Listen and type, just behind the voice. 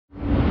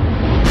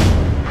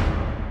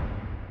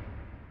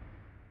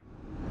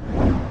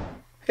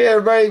Hey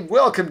everybody,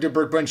 welcome to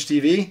Burke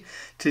BunchTV.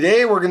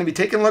 Today we're going to be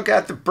taking a look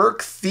at the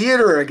Burke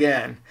Theater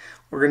again.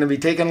 We're going to be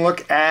taking a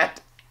look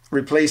at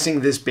replacing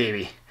this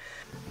baby.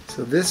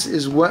 So this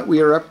is what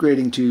we are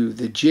upgrading to,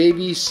 the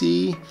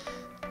JVC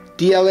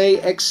DLA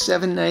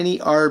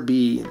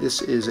X790RB.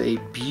 This is a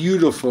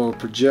beautiful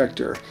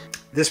projector.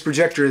 This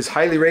projector is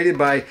highly rated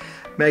by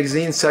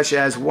magazines such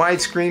as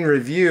Widescreen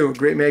Review, a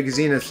great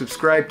magazine I've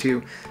subscribed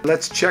to.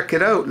 Let's check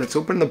it out. Let's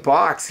open the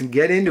box and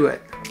get into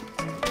it.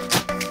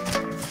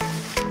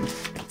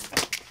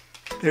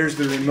 There's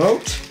the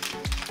remote.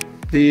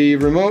 The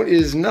remote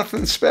is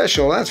nothing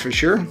special, that's for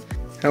sure.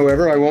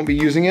 However, I won't be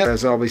using it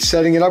as I'll be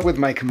setting it up with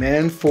my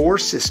Command 4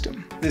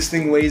 system. This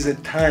thing weighs a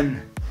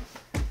ton.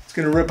 It's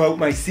gonna rip out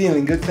my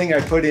ceiling. Good thing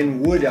I put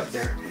in wood up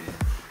there.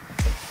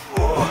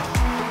 Oh.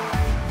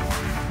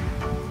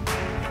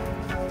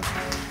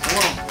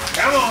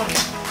 Come on.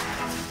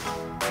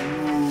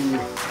 Ooh.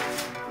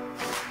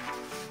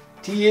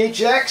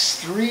 THX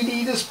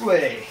 3D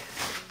display.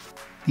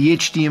 The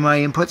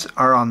HDMI inputs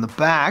are on the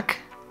back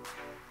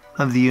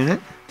of the unit,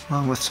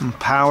 along with some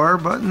power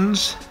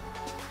buttons.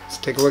 Let's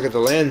take a look at the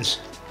lens.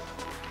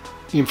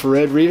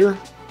 Infrared reader,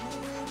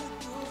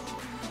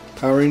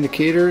 power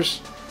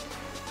indicators,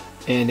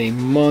 and a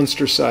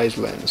monster sized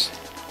lens.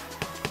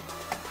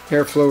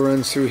 Airflow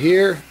runs through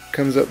here,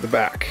 comes out the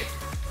back.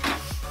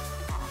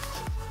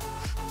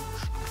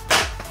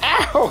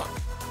 Ow!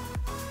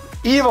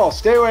 Evil,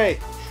 stay away!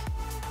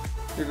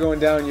 You're going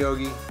down,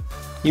 Yogi.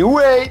 You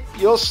wait,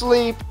 you'll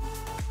sleep.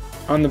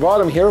 On the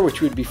bottom here,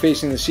 which would be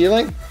facing the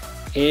ceiling,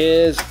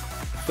 is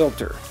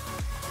filter.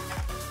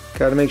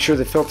 Got to make sure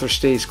the filter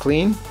stays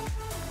clean.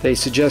 They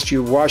suggest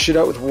you wash it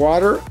out with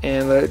water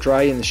and let it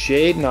dry in the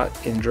shade,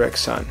 not in direct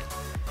sun.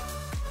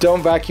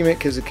 Don't vacuum it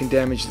because it can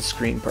damage the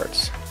screen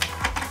parts.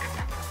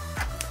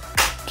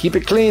 Keep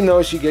it clean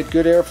though so you get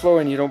good airflow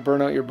and you don't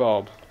burn out your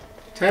bulb.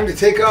 Time to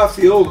take off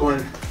the old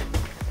one.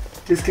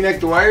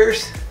 Disconnect the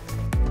wires.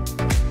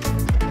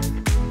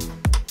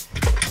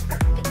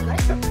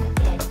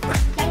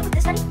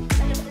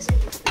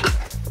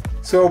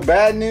 So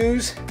bad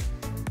news,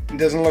 it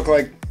doesn't look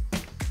like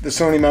the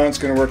Sony mount's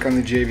going to work on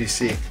the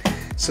JVC.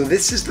 So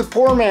this is the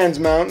poor man's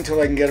mount until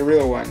I can get a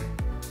real one.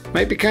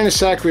 Might be kind of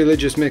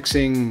sacrilegious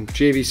mixing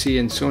JVC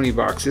and Sony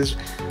boxes.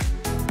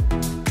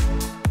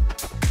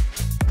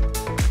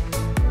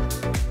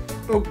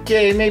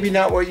 Okay, maybe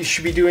not what you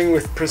should be doing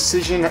with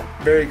precision,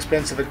 very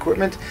expensive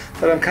equipment,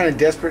 but I'm kind of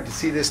desperate to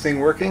see this thing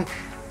working,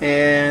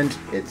 and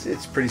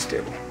it's pretty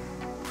stable.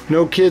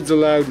 No kids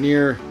allowed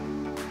near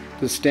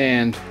the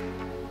stand.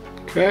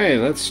 Okay,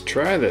 let's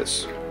try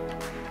this.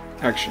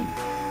 Action.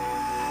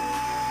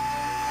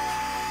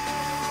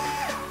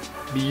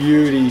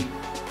 Beauty.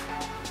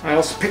 I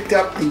also picked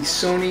up the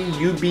Sony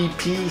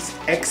UBP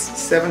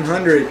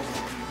X700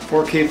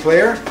 4K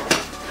player.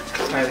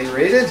 Highly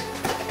rated,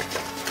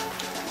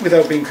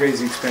 without being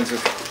crazy expensive.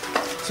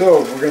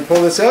 So we're going to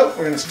pull this out,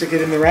 we're going to stick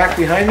it in the rack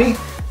behind me,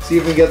 see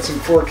if we get some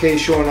 4K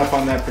showing up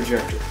on that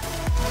projector.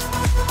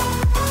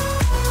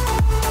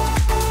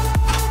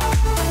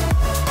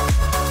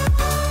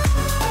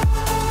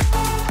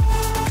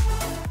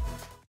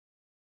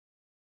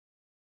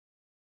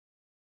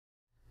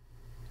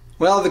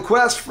 Well, the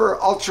quest for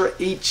Ultra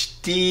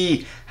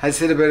HD has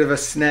hit a bit of a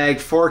snag.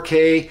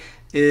 4K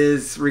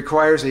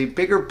requires a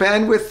bigger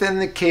bandwidth than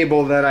the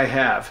cable that I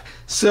have.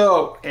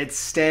 So it's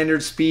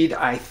standard speed.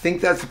 I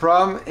think that's the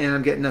problem, and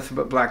I'm getting nothing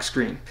but black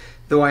screen,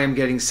 though I am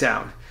getting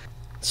sound.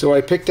 So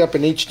I picked up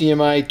an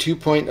HDMI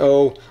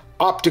 2.0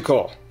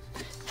 optical,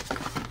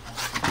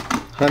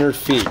 100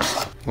 feet.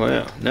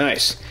 Wow,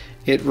 nice.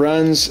 It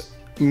runs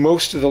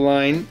most of the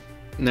line,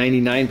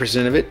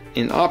 99% of it,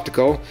 in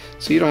optical,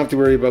 so you don't have to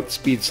worry about the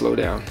speed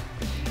slowdown.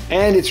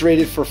 And it's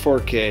rated for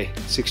 4K,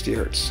 60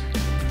 Hz.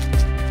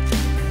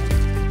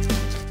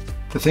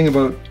 The thing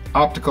about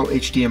optical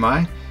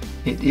HDMI,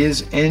 it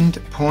is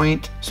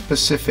endpoint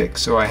specific.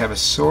 So I have a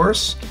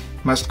source,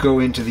 must go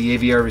into the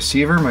AVR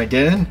receiver, my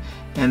Denon,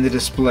 and the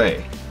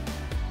display.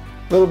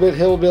 A little bit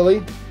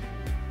hillbilly,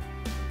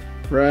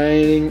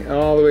 riding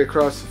all the way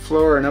across the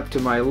floor and up to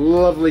my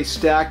lovely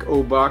stack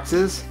O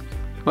boxes.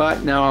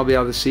 But now I'll be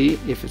able to see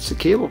if it's a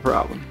cable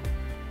problem.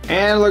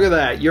 And look at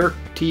that, your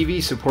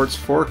TV supports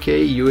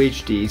 4K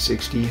UHD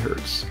 60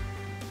 Hz.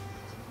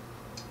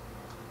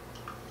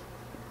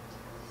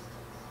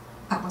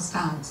 That was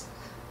sounds.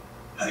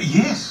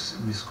 Yes,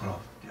 Miss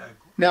Croft.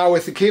 Now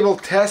with the cable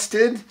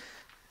tested,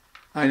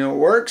 I know it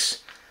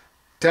works.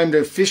 Time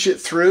to fish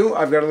it through.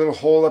 I've got a little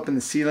hole up in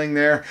the ceiling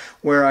there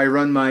where I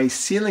run my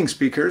ceiling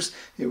speakers.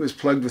 It was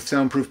plugged with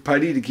soundproof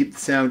putty to keep the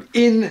sound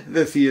in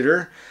the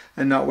theater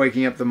and not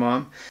waking up the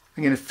mom.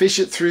 I'm going to fish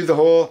it through the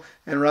hole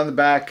and run the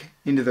back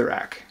into the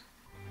rack.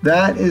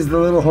 That is the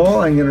little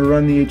hole. I'm going to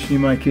run the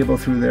HDMI cable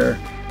through there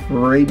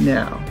right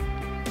now.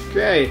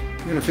 Okay,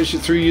 I'm going to fish it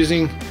through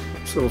using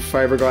this little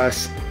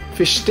fiberglass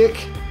fish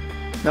stick,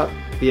 not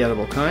the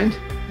edible kind,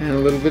 and a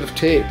little bit of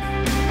tape.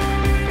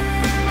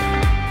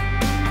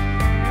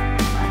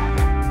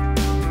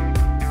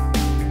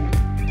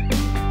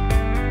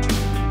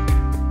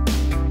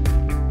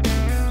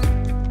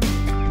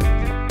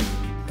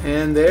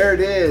 And there it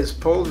is,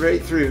 pulled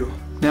right through.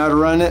 Now to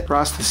run it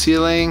across the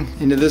ceiling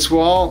into this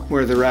wall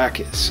where the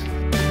rack is.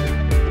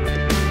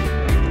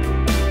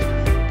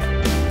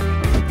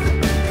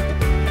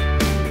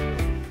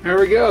 There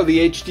we go,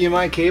 the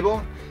HDMI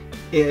cable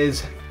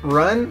is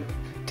run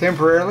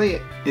temporarily.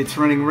 It's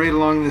running right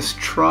along this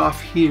trough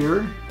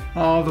here,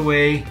 all the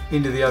way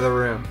into the other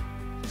room.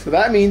 So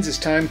that means it's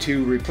time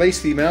to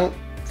replace the mount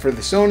for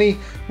the Sony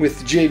with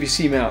the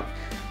JVC mount.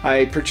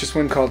 I purchased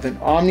one called an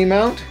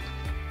Omnimount.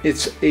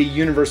 It's a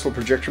universal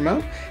projector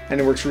mount and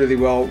it works really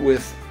well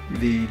with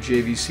the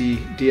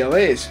JVC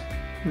DLAs.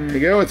 There you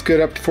go, it's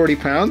good up to 40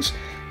 pounds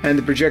and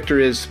the projector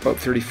is about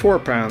 34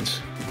 pounds.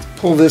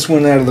 Pull this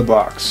one out of the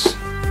box.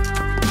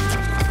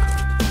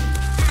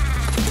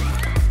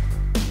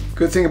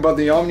 Good thing about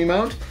the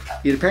Omnimount,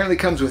 it apparently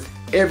comes with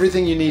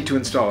everything you need to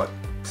install it.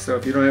 So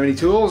if you don't have any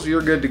tools,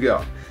 you're good to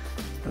go.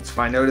 Let's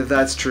find out if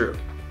that's true.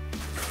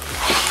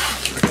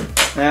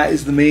 That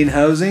is the main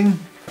housing.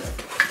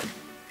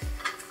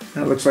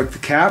 That looks like the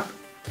cap.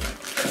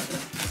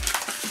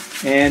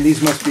 And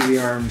these must be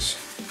the arms.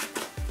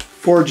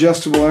 4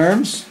 adjustable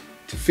arms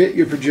to fit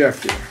your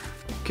projector.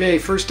 Okay,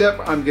 first step,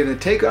 I'm gonna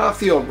take off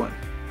the old one.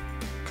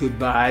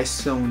 Goodbye,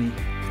 Sony.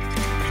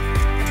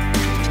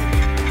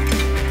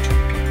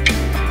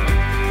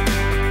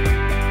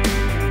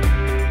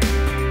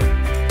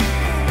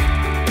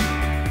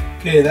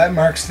 Okay, that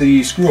marks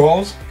the screw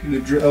holes. I'm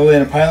gonna drill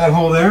in a pilot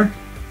hole there.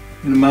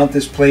 I'm gonna mount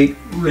this plate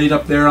right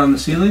up there on the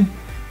ceiling.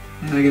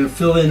 And I'm going to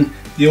fill in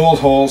the old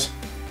holes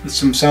with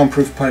some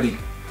soundproof putty.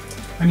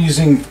 I'm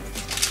using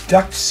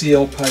duct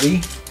seal putty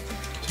to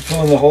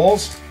fill in the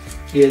holes.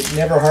 It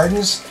never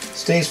hardens,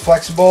 stays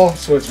flexible,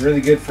 so it's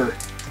really good for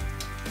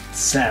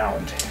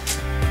sound.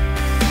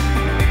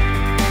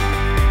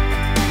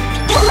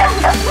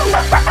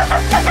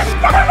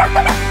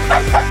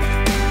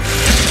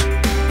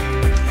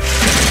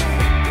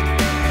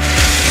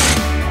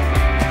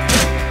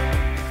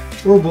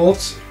 Four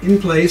bolts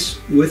in place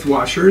with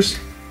washers.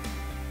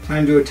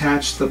 Time to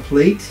attach the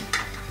plate.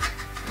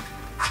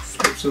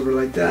 Slips over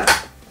like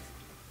that.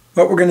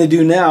 What we're going to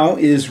do now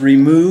is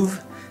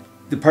remove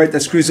the part that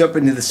screws up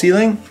into the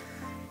ceiling.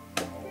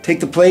 Take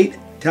the plate,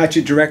 attach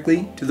it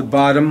directly to the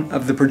bottom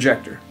of the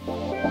projector. You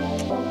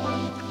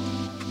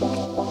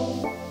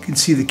can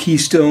see the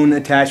keystone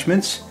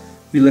attachments.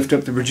 We lift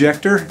up the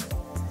projector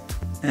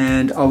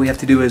and all we have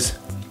to do is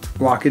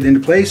lock it into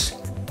place.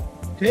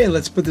 Okay,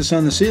 let's put this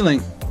on the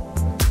ceiling.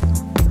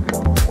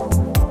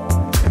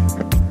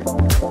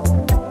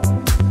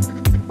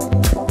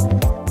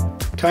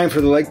 Time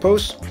for the leg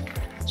posts.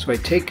 So I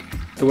take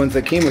the ones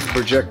that came with the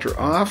projector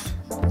off.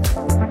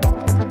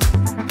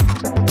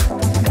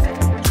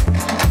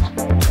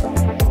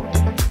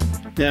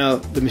 Now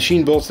the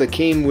machine bolts that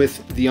came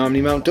with the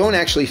Omnimount don't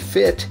actually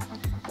fit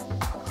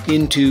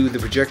into the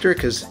projector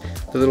because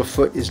the little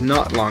foot is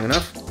not long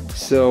enough.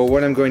 So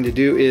what I'm going to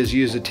do is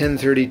use a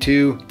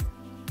 1032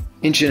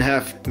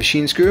 1.5"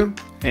 machine screw,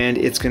 and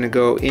it's going to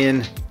go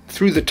in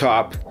through the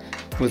top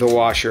with a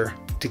washer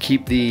to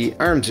keep the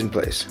arms in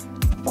place.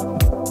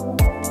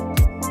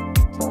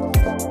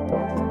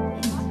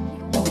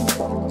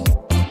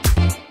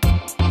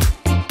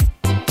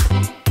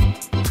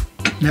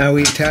 Now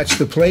we attach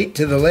the plate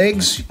to the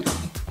legs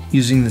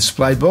using the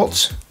slide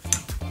bolts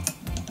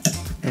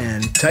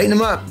and tighten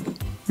them up.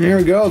 There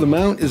we go, the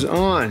mount is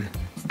on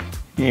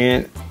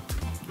and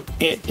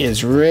it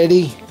is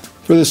ready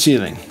for the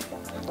ceiling.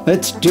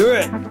 Let's do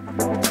it!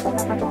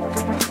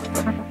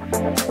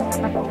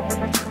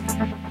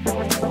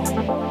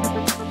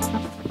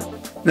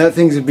 That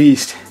thing's a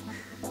beast.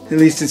 At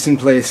least it's in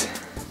place.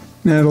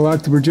 Now to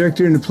lock the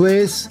projector into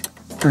place,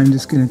 I'm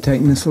just going to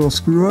tighten this little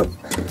screw up.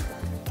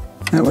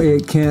 That way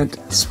it can't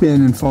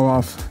spin and fall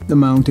off the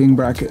mounting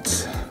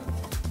brackets.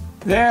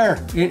 There,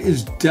 it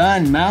is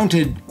done,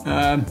 mounted.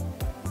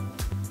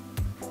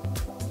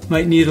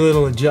 Might need a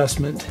little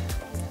adjustment.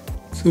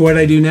 So what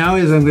I do now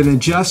is I'm going to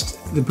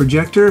adjust the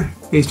projector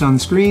based on the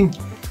screen,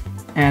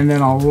 and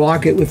then I'll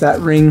lock it with that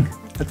ring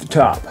at the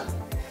top.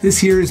 This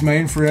here is my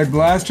infrared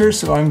blaster,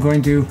 so I'm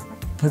going to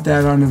put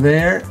that onto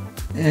there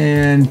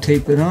and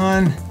tape it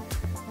on,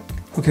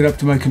 hook it up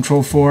to my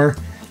Control 4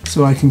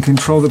 so I can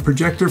control the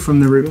projector from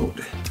the remote.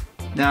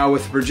 Now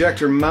with the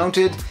projector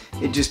mounted,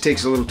 it just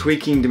takes a little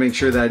tweaking to make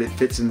sure that it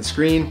fits in the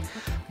screen.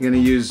 I'm going to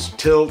use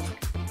tilt,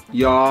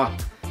 yaw,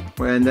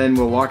 and then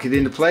we'll lock it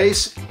into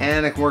place,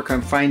 and I can work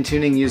on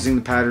fine-tuning using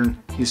the pattern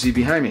you see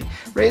behind me.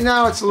 Right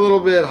now it's a little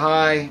bit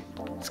high.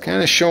 It's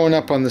kind of showing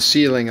up on the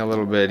ceiling a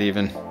little bit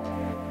even.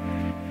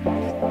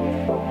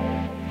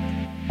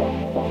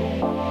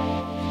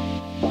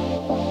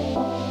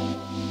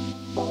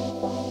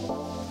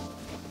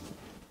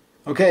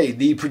 Okay,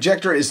 the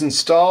projector is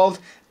installed,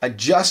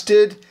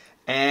 adjusted,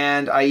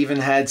 and I even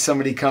had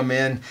somebody come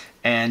in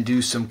and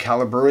do some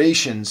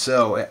calibration.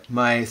 So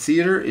my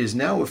theater is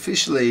now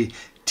officially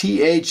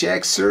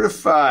THX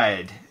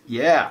certified.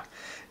 Yeah,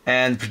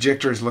 and the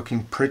projector is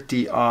looking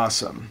pretty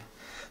awesome.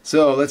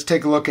 So let's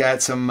take a look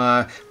at some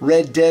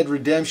Red Dead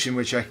Redemption,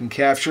 which I can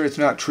capture. It's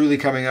not truly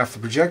coming off the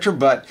projector,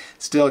 but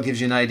still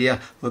gives you an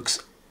idea.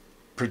 Looks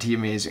pretty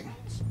amazing.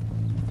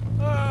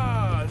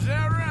 Oh, is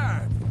that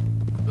right?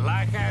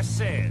 Like I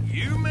said,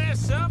 you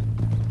mess up,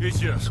 it's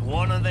just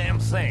one of them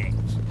things.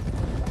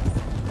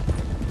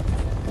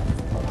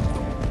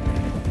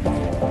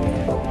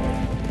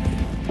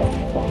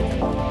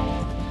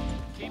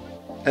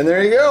 And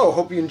there you go.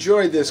 Hope you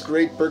enjoyed this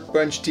great Burke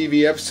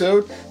BunchTV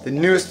episode, the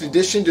newest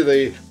addition to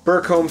the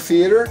Burke home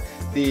theater,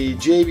 the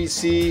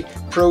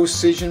JVC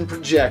Precision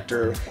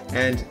Projector.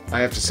 And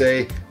I have to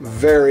say,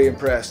 very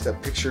impressed.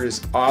 That picture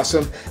is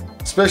awesome,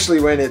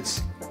 especially when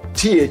it's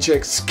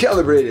THX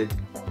calibrated.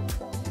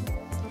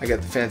 I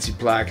got the fancy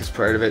plaque as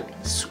part of it.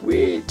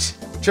 Sweet.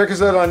 Check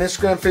us out on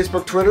Instagram,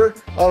 Facebook, Twitter,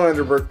 all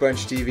under Burke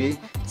BunchTV.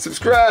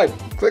 Subscribe,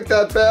 click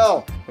that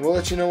bell, and we'll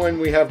let you know when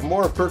we have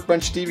more Burke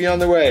BunchTV on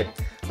the way.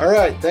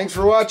 Alright, thanks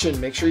for watching.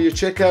 Make sure you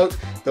check out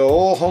the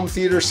whole home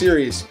theater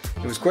series.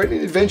 It was quite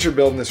an adventure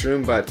building this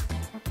room, but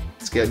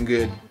it's getting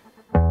good.